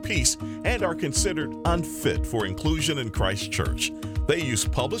find peace and are considered unfit for inclusion in Christ's church. They use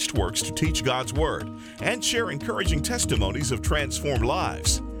published works to teach God's Word and share encouraging testimonies of transformed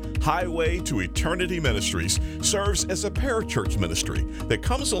lives. Highway to Eternity Ministries serves as a parachurch ministry that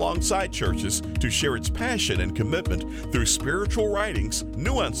comes alongside churches to share its passion and commitment through spiritual writings,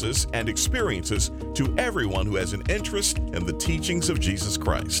 nuances, and experiences to everyone who has an interest in the teachings of Jesus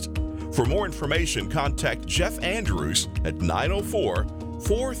Christ. For more information, contact Jeff Andrews at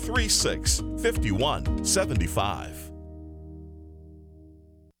 904-436-5175.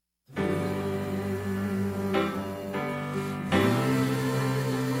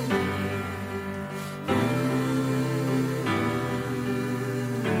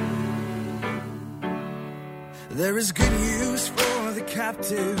 There is good news for the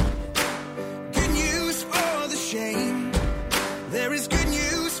captive, good news for the shame. There is good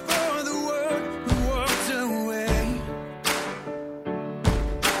news for the world who walked away.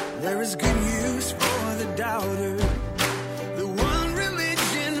 There is good news for the doubter, the one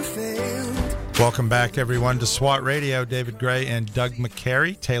religion failed. Welcome back, everyone, to SWAT Radio. David Gray and Doug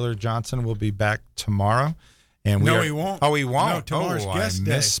McCary. Taylor Johnson will be back tomorrow. And he won't. Oh, he won't. No, tomorrow's guest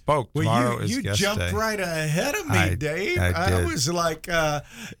day. I misspoke. Tomorrow is you guest day. You jumped right ahead of me, Dave. I was like,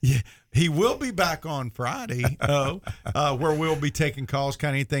 he will be back on Friday, where we'll be taking calls,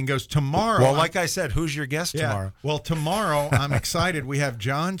 kind of anything goes. Tomorrow. Well, like I said, who's your guest tomorrow? Well, tomorrow, I'm excited. We have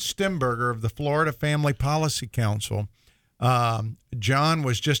John Stemberger of the Florida Family Policy Council. John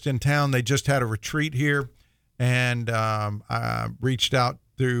was just in town. They just had a retreat here, and I reached out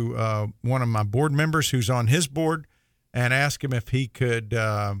through one of my board members who's on his board and asked him if he could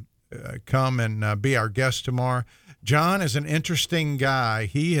come and be our guest tomorrow. John is an interesting guy.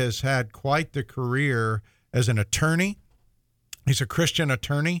 He has had quite the career as an attorney. He's a Christian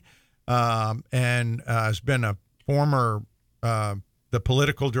attorney and has been a former the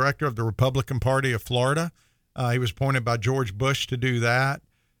political director of the Republican Party of Florida. He was appointed by George Bush to do that.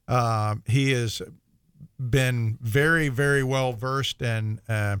 He has been very, very well versed and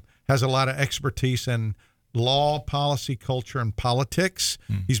has a lot of expertise in law, policy, culture, and politics.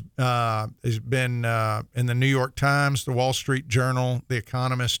 He's been in the New York Times, the Wall Street Journal, the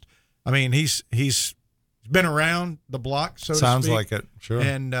Economist. I mean, he's been around the block, so to speak. Sounds like it, sure.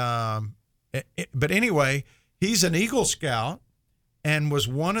 And but anyway, he's an Eagle Scout and was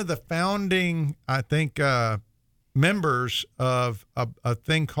one of the founding, I think, members of a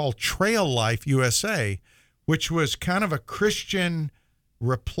thing called Trail Life USA, which was kind of a Christian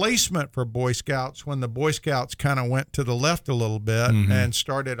replacement for Boy Scouts when the Boy Scouts kind of went to the left a little bit and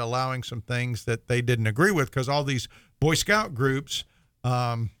started allowing some things that they didn't agree with, because all these Boy Scout groups,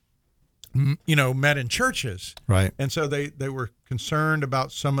 met in churches. Right. And so they were concerned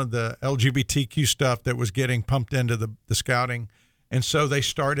about some of the LGBTQ stuff that was getting pumped into the scouting. And so they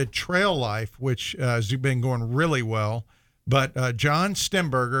started Trail Life, which has been going really well. But John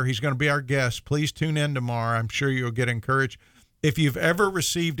Stemberger, he's going to be our guest. Please tune in tomorrow. I'm sure you'll get encouraged. If you've ever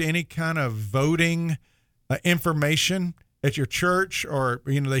received any kind of voting information at your church, or,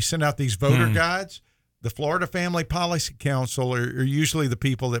 they send out these voter guides, the Florida Family Policy Council are usually the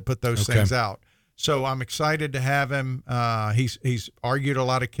people that put those things out. So I'm excited to have him. He's argued a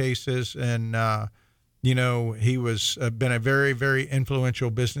lot of cases, and he was been a very, very influential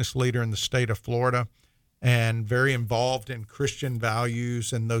business leader in the state of Florida, and very involved in Christian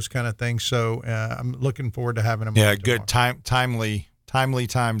values and those kind of things. So I'm looking forward to having him on. Yeah, good timely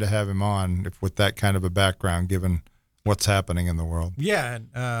time to have him on with that kind of a background, given what's happening in the world. Yeah,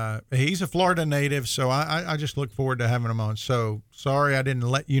 and he's a Florida native, so I just look forward to having him on. So sorry I didn't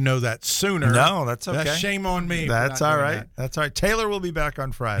let you know that sooner. No, that's okay. That's shame on me. That's all right. That's all right. Taylor will be back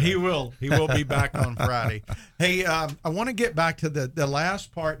on Friday. He will. He will be back on Friday. Hey, I want to get back to the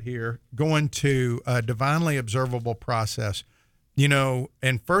last part here, going to a divinely observable process. You know,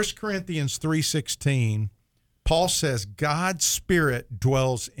 in 1 Corinthians 3:16, Paul says God's Spirit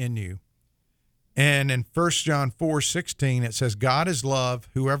dwells in you. And in 1 John 4:16, it says, God is love.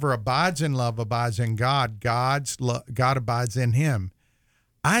 Whoever abides in love abides in God. God abides in him.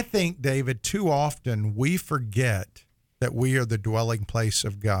 I think, David, too often we forget that we are the dwelling place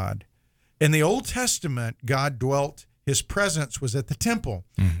of God. In the Old Testament, God dwelt, his presence was at the temple.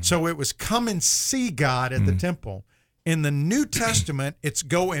 Mm-hmm. So it was come and see God at the temple. In the New Testament, it's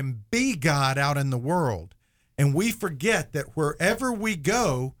go and be God out in the world. And we forget that wherever we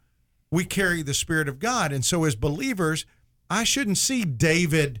go, we carry the Spirit of God. And so as believers, I shouldn't see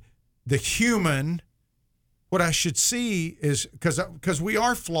David, the human. What I should see is, because we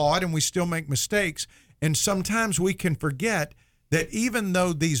are flawed and we still make mistakes, and sometimes we can forget that even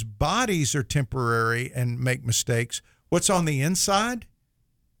though these bodies are temporary and make mistakes, what's on the inside,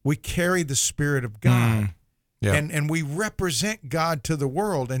 we carry the Spirit of God. Yeah. And we represent God to the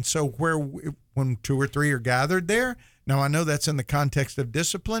world. And so when 2 or 3 are gathered there, now I know that's in the context of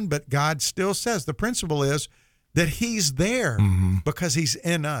discipline, but God still says the principle is that he's there because he's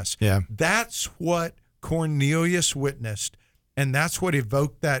in us. Yeah. That's what Cornelius witnessed, and that's what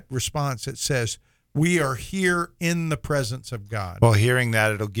evoked that response. It says, we are here in the presence of God. Well, hearing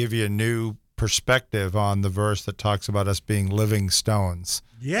that, it'll give you a new perspective on the verse that talks about us being living stones.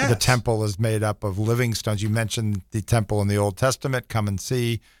 Yes. The temple is made up of living stones. You mentioned the temple in the Old Testament, come and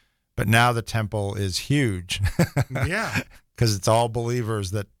see, but now the temple is huge. Yeah. Because it's all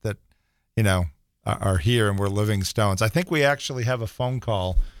believers that you know, are here, and we're living stones. I think we actually have a phone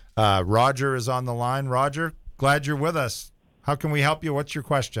call. Roger is on the line. Roger, glad you're with us. How can we help you? What's your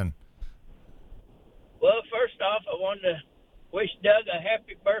question? Well, first off, I wanted to wish Doug a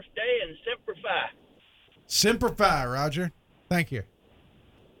happy birthday and Semper Fi. Semper Fi, Roger. Thank you.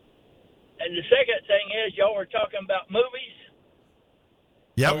 And the second thing is, y'all were talking about movies.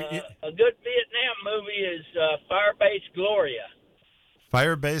 Yep. A good Vietnam movie is Firebase Gloria.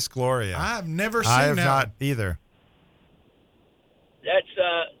 Firebase Gloria. I've never seen that. I have not either. That's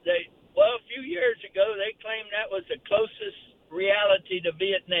a few years ago they claimed that was the closest reality to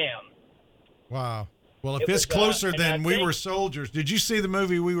Vietnam. Wow. Well, if it's closer than We Were Soldiers, did you see the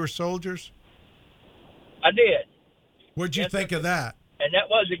movie We Were Soldiers? I did. What'd you think of that? And that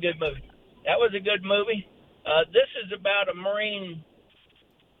was a good movie. That was a good movie. This is about a Marine,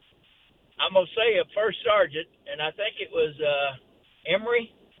 I'm going to say a first sergeant, and I think it was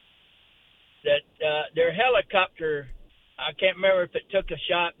Emory, that their helicopter, I can't remember if it took a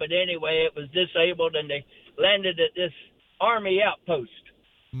shot, but anyway, it was disabled, and they landed at this Army outpost.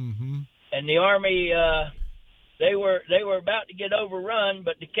 Mm-hmm. And the Army, they were about to get overrun,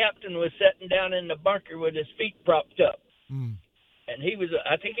 but the captain was sitting down in the bunker with his feet propped up. Mm. And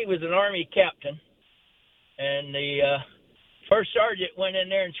I think he was an Army captain. And the first sergeant went in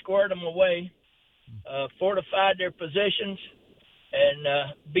there and squared them away, fortified their positions,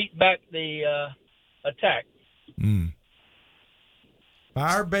 and beat back the attack. Mm.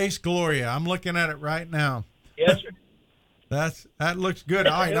 Firebase Gloria. I'm looking at it right now. Yes, sir. That looks good.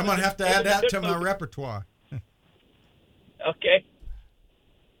 All right, I'm going to have to add that to my repertoire. Okay.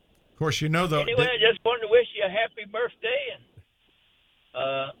 Of course, you know, though. Anyway, I just wanted to wish you a happy birthday. And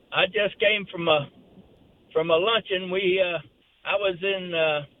I just came from a luncheon. I was in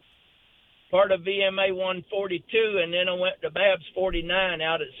part of VMA 142, and then I went to Babs 49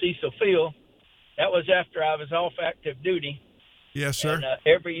 out at Cecil Field. That was after I was off active duty. Yes, sir. And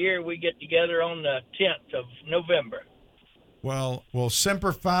every year we get together on the 10th of November. Well,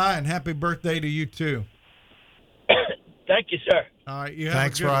 Semper Fi, and happy birthday to you, too. Thank you, sir. All right.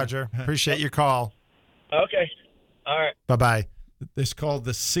 Thanks, Roger. Appreciate your call. Okay. All right. Bye-bye. It's called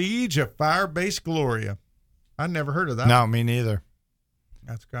The Siege of Firebase Gloria. I never heard of that. No, me neither.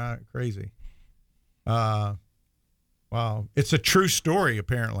 That's kind of crazy. Wow. It's a true story,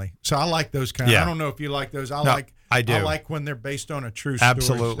 apparently. So I like those kind of. I don't know if you like those. I do. I like when they're based on a true story.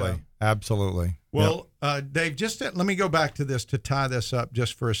 Absolutely. So. Absolutely. Well, Dave, let me go back to this to tie this up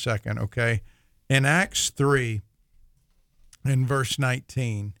just for a second, okay? In Acts 3, in verse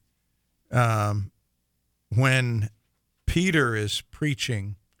 19, when Peter is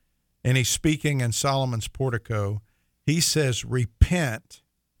preaching and he's speaking in Solomon's portico, he says, repent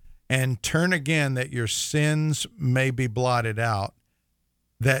and turn again that your sins may be blotted out,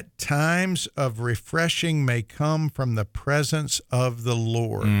 that times of refreshing may come from the presence of the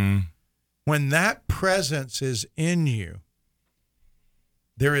Lord. When that presence is in you,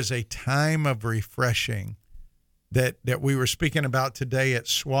 there is a time of refreshing that we were speaking about today at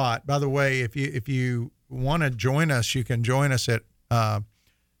SWAT. By the way, if you want to join us, you can join us at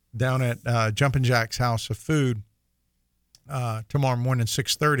down at Jumpin' Jack's House of Food tomorrow morning,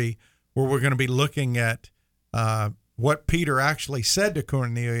 6:30, where we're going to be looking at what Peter actually said to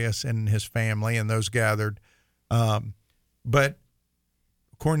Cornelius and his family and those gathered. But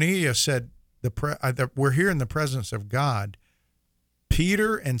Cornelius said, we're here in the presence of God.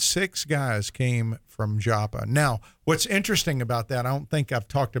 Peter and 6 guys came from Joppa. Now, what's interesting about that, I don't think I've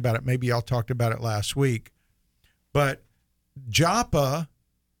talked about it. Maybe y'all talked about it last week. But Joppa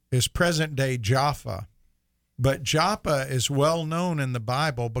is present-day Jaffa. But Joppa is well known in the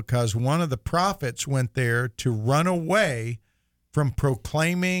Bible because one of the prophets went there to run away from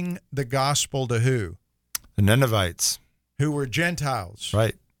proclaiming the gospel to who? The Ninevites. Who were Gentiles.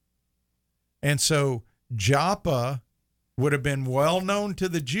 Right. And so Joppa would have been well known to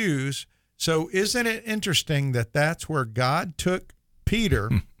the Jews. So isn't it interesting that that's where God took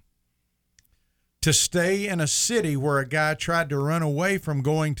Peter to stay in a city where a guy tried to run away from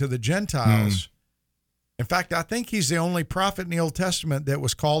going to the Gentiles? In fact, I think he's the only prophet in the Old Testament that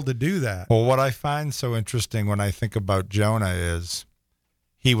was called to do that. Well, what I find so interesting when I think about Jonah is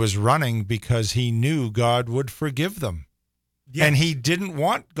he was running because he knew God would forgive them. Yes. And he didn't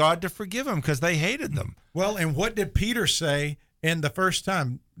want God to forgive him because they hated them. Well, and what did Peter say in the first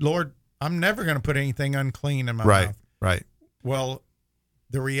time? Lord, I'm never going to put anything unclean in my mouth. Right. Well,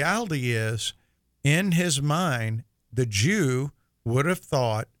 the reality is, in his mind, the Jew would have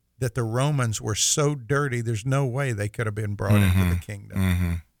thought that the Romans were so dirty, there's no way they could have been brought into the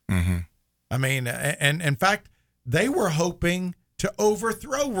kingdom. I mean, and in fact, they were hoping to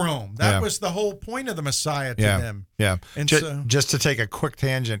overthrow Rome. That was the whole point of the Messiah to them. Yeah. And just to take a quick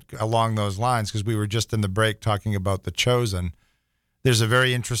tangent along those lines, because we were just in the break talking about the chosen, there's a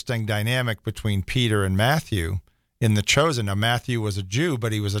very interesting dynamic between Peter and Matthew in the chosen. Now, Matthew was a Jew,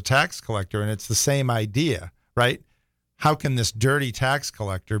 but he was a tax collector, and it's the same idea, right? How can this dirty tax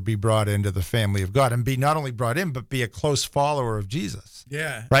collector be brought into the family of God and be not only brought in, but be a close follower of Jesus?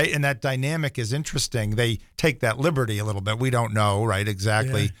 Yeah. Right? And that dynamic is interesting. They take that liberty a little bit. We don't know, right,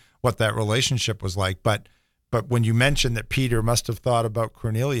 exactly what that relationship was like. But when you mentioned that Peter must have thought about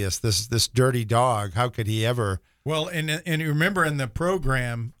Cornelius, this dirty dog, how could he ever? Well, and you remember in the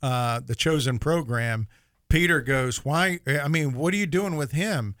program, the chosen program, Peter goes, why? I mean, what are you doing with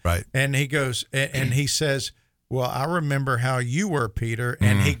him? Right. And he goes, and he says, well, I remember how you were, Peter.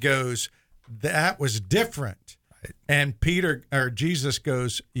 And he goes, that was different. Right. And Jesus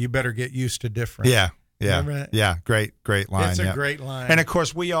goes, you better get used to different. Yeah. Remember that? Yeah. Great line. It's a great line. And of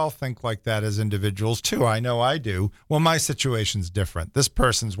course, we all think like that as individuals too. I know I do. Well, my situation's different. This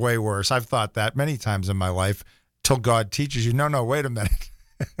person's way worse. I've thought that many times in my life till God teaches you, no, wait a minute.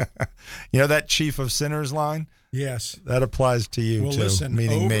 You know that chief of sinners line? Yes. That applies to you, well, too, listen,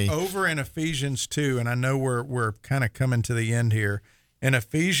 meaning me. Over in Ephesians 2, and I know we're kind of coming to the end here. In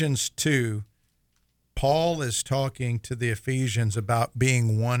Ephesians 2, Paul is talking to the Ephesians about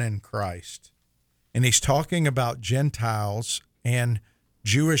being one in Christ. And he's talking about Gentiles and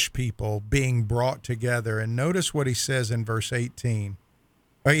Jewish people being brought together. And notice what he says in verse 18.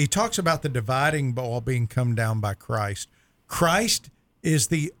 He talks about the dividing wall being come down by Christ. Christ is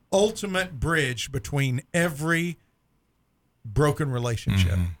the ultimate bridge between every broken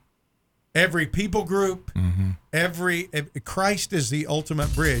relationship, every people group, Christ is the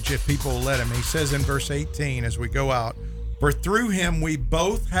ultimate bridge if people will let him. He says in verse 18 as we go out, for through him we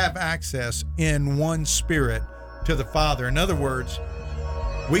both have access in one spirit to the Father. In other words,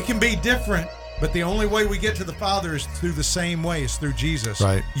 we can be different, but the only way we get to the Father is through the same way, is through Jesus.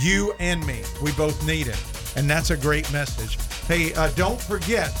 Right. You and me, we both need it. And that's a great message. Hey, don't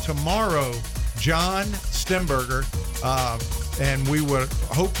forget, tomorrow, John Stemberger, and we would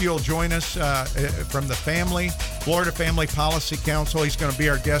hope you'll join us from the Florida Family Policy Council. He's going to be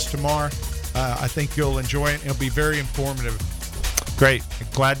our guest tomorrow. I think you'll enjoy it. It'll be very informative. Great.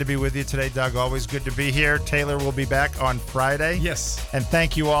 Glad to be with you today, Doug. Always good to be here. Taylor will be back on Friday. Yes. And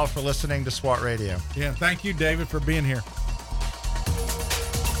thank you all for listening to SWAT Radio. Yeah, thank you, David, for being here.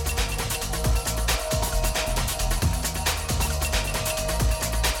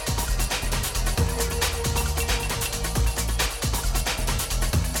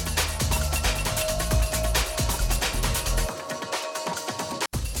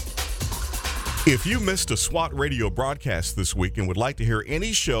 If you missed a SWAT Radio broadcast this week and would like to hear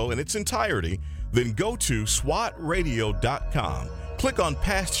any show in its entirety, then go to SWATradio.com. Click on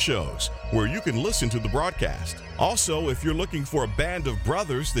past shows where you can listen to the broadcast. Also, if you're looking for a band of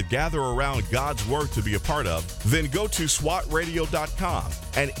brothers that gather around God's Word to be a part of, then go to SWATradio.com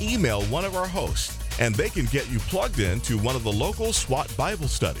and email one of our hosts, and they can get you plugged in to one of the local SWAT Bible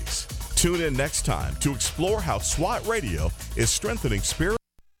studies. Tune in next time to explore how SWAT Radio is strengthening spirit.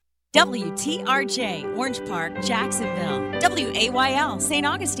 WTRJ, Orange Park, Jacksonville. WAYL, St.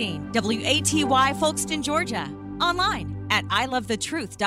 Augustine. WATY, Folkston, Georgia. Online at ilovethetruth.com.